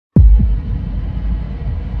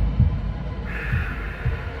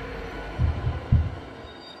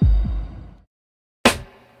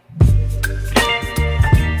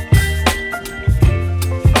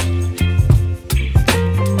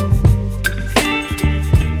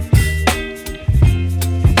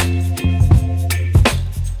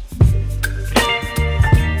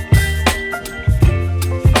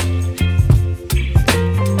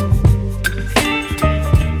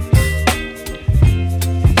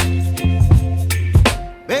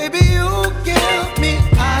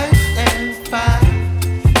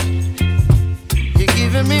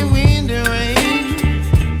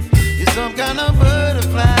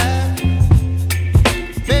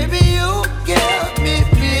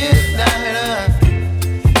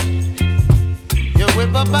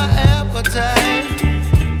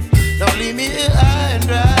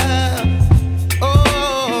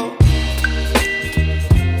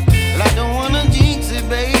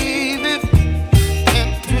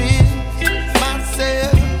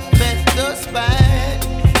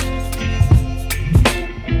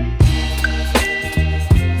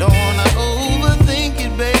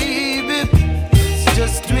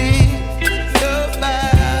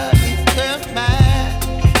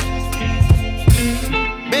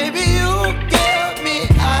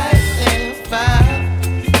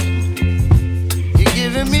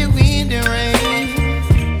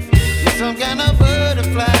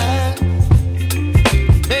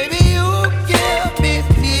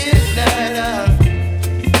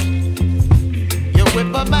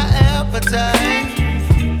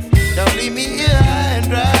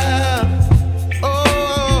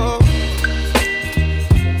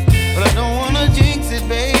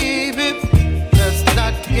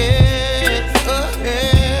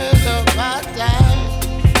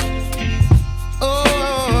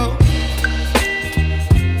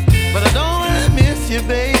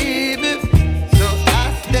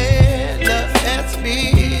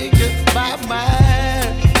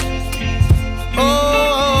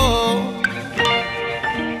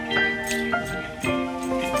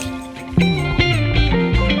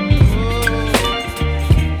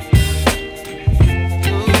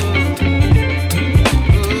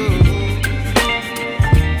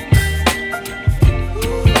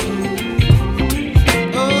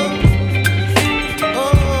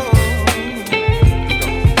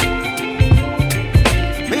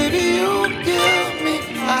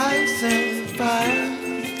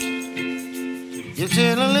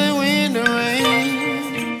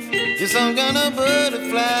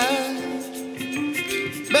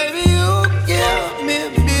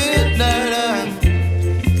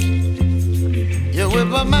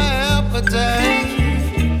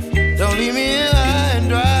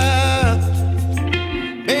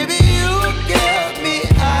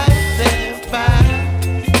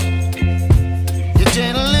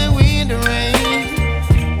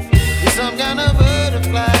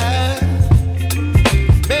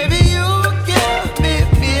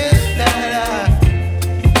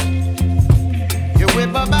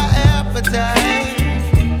appetite.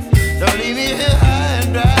 Don't leave me here high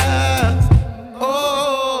and dry.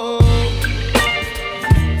 Oh,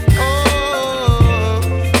 oh,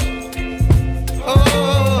 oh,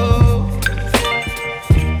 oh,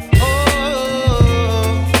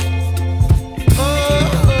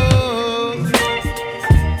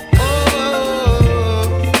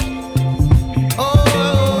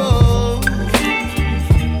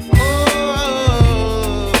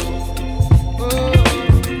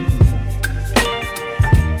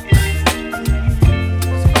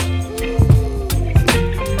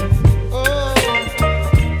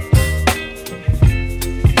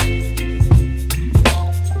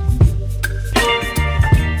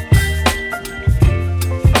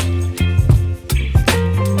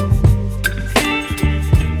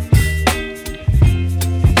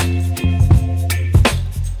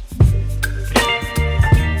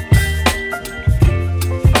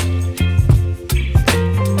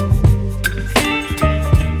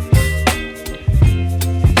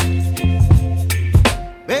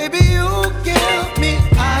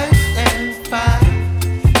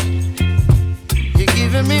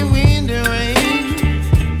 me wind and rain.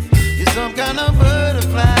 You're some kind of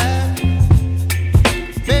butterfly.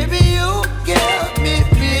 Baby, you give me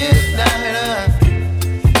midnight.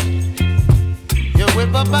 You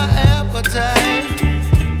whip up my appetite.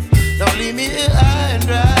 Don't leave me here high and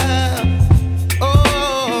dry.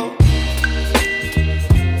 Oh,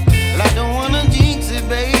 well, I don't wanna jinx it,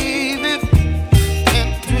 baby,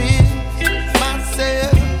 and twist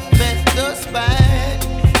myself at the spine.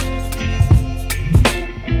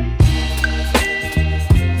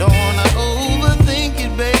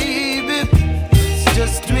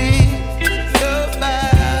 Just tweet your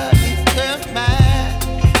body and mine.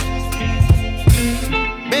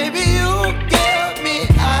 Baby, you give me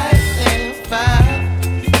ice and fire.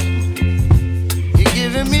 You're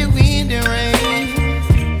giving me wind and rain.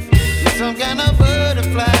 You're some kind of